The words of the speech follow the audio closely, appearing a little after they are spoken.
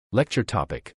Lecture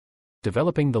topic: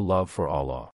 Developing the love for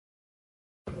Allah.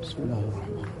 The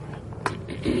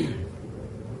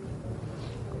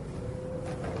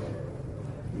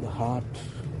heart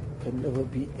can never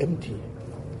be empty.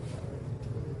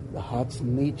 The heart's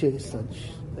nature is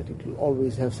such that it will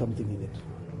always have something in it.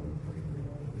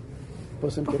 A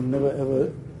person can never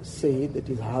ever say that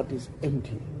his heart is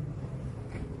empty.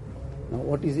 Now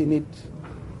what is in it?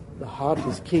 The heart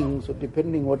is king, so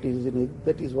depending what is in it,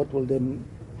 that is what will then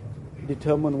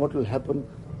determine what will happen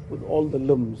with all the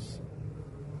limbs.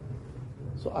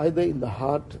 So either in the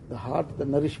heart, the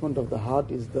nourishment of the heart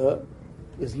is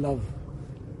love.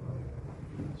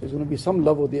 So it's going to be some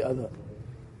love or the other.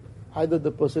 Either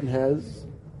the person has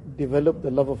developed the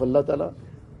love of Allah Ta'ala.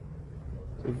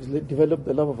 So if he's developed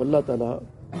the love of Allah Ta'ala,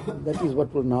 that is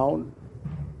what will now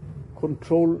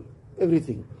control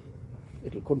everything.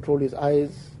 It will control his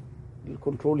eyes, it will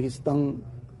control his tongue.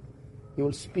 He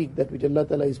will speak that which Allah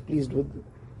Ta'ala is pleased with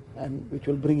and which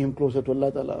will bring him closer to Allah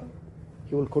Ta'ala.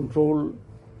 He will control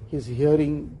his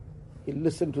hearing. He'll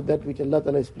listen to that which Allah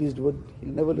Ta'ala is pleased with.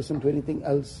 He'll never listen to anything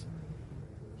else.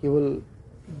 He will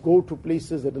go to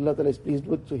places that Allah Ta'ala is pleased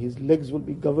with, so his legs will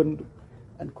be governed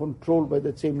and controlled by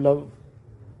that same love.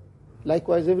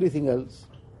 Likewise everything else.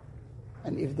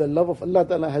 And if the love of Allah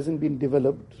Ta'ala hasn't been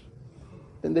developed,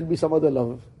 then there'll be some other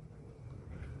love.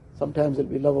 Sometimes there'll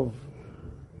be love of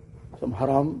some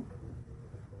haram,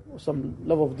 or some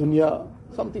love of dunya,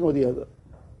 something or the other.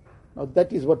 Now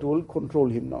that is what will control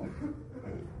him now.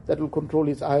 That will control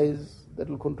his eyes, that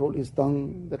will control his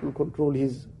tongue, that will control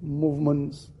his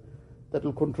movements, that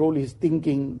will control his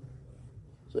thinking.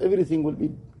 So everything will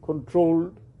be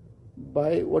controlled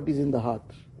by what is in the heart.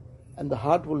 And the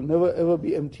heart will never ever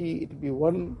be empty, it will be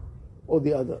one or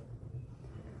the other.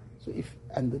 So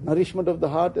and the nourishment of the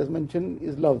heart, as mentioned,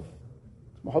 is love,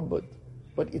 it's muhabbat.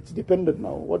 But it's dependent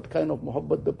now, what kind of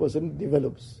muhabbat the person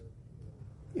develops.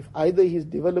 If either he's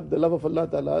developed the love of Allah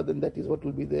Ta'ala, then that is what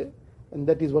will be there, and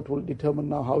that is what will determine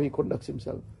now how he conducts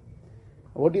himself.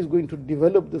 What is going to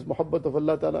develop this muhabbat of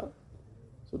Allah Ta'ala?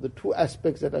 So the two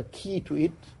aspects that are key to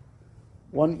it,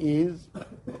 one is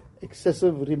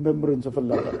excessive remembrance of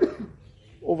Allah Ta'ala.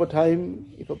 Over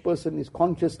time, if a person is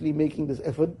consciously making this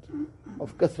effort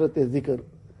of kathrat-e-zikr,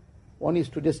 one is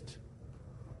to just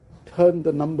turn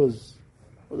the numbers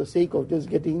for the sake of just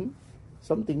getting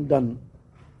something done.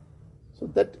 So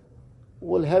that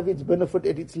will have its benefit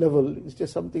at its level. It's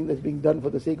just something that's being done for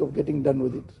the sake of getting done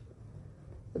with it.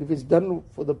 But if it's done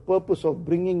for the purpose of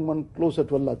bringing one closer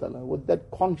to Allah Ta'ala, with that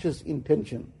conscious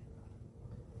intention,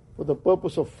 for the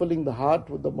purpose of filling the heart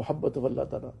with the muhabbat of Allah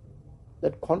Ta'ala,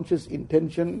 that conscious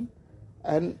intention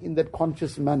and in that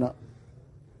conscious manner,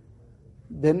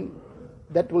 then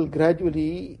that will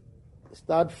gradually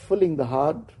start filling the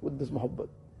heart with this muhabbat.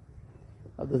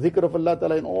 Now the zikr of Allah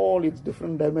Ta'ala in all its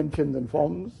different dimensions and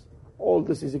forms, all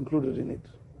this is included in it,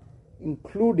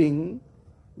 including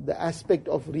the aspect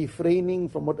of refraining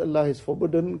from what Allah has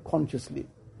forbidden consciously.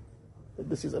 That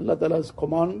this is Allah Ta'ala's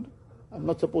command, I'm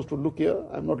not supposed to look here,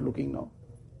 I'm not looking now.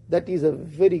 That is a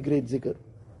very great zikr.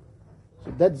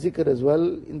 So that zikr as well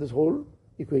in this whole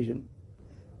equation.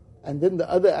 And then the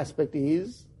other aspect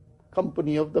is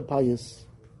company of the pious.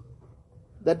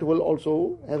 That will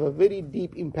also have a very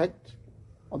deep impact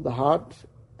on the heart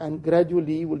and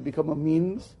gradually will become a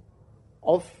means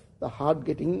of the heart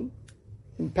getting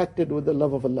impacted with the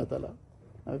love of Allah Ta'ala.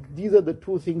 Now, these are the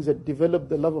two things that develop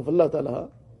the love of Allah Ta'ala.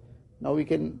 Now we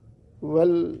can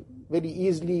very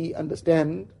easily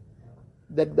understand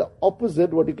that the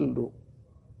opposite what it will do.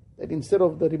 That instead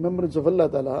of the remembrance of Allah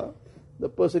Ta'ala, the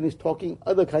person is talking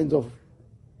other kinds of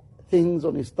things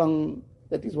on his tongue.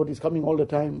 That is what is coming all the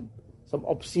time. Some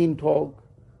obscene talk,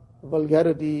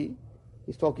 vulgarity.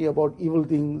 He's talking about evil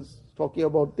things, talking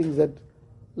about things that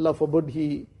Allah forbid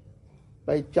he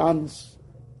by chance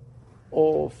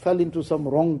or fell into some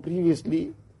wrong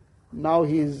previously. Now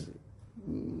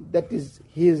that is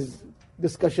his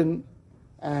discussion,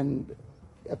 and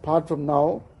apart from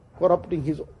now corrupting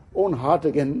his own heart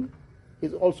again,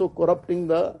 he's also corrupting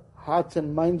the hearts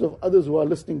and minds of others who are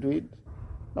listening to it.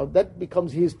 Now that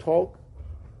becomes his talk,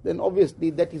 then obviously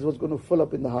that is what's going to fill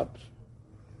up in the heart.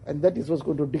 And that is what's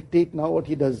going to dictate now what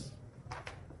he does.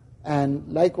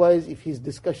 And likewise, if his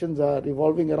discussions are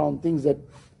revolving around things that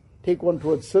take one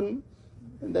towards sin,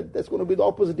 then that's going to be the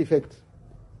opposite effect.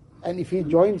 And if he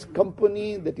joins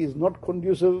company that is not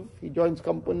conducive, he joins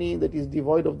company that is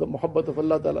devoid of the muhabbat of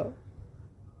Allah Ta'ala,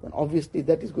 then obviously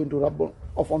that is going to rub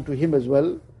off onto him as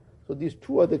well. So these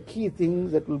two are the key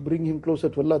things that will bring him closer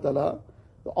to Allah Ta'ala.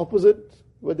 The opposite,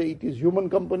 whether it is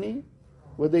human company,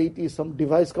 whether it is some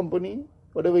device company,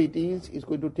 whatever it is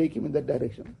going to take him in that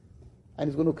direction. and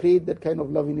it's going to create that kind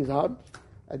of love in his heart,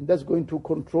 and that's going to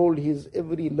control his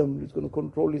every limb. It's going to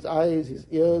control his eyes, his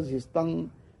ears, his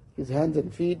tongue, his hands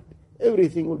and feet.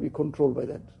 Everything will be controlled by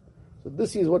that. So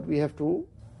this is what we have to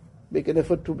make an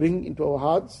effort to bring into our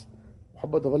hearts,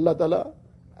 muhabbat of Allah Ta'ala,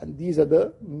 and these are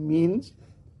the means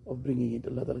of bringing it.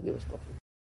 Allah Ta'ala give us tawfiq.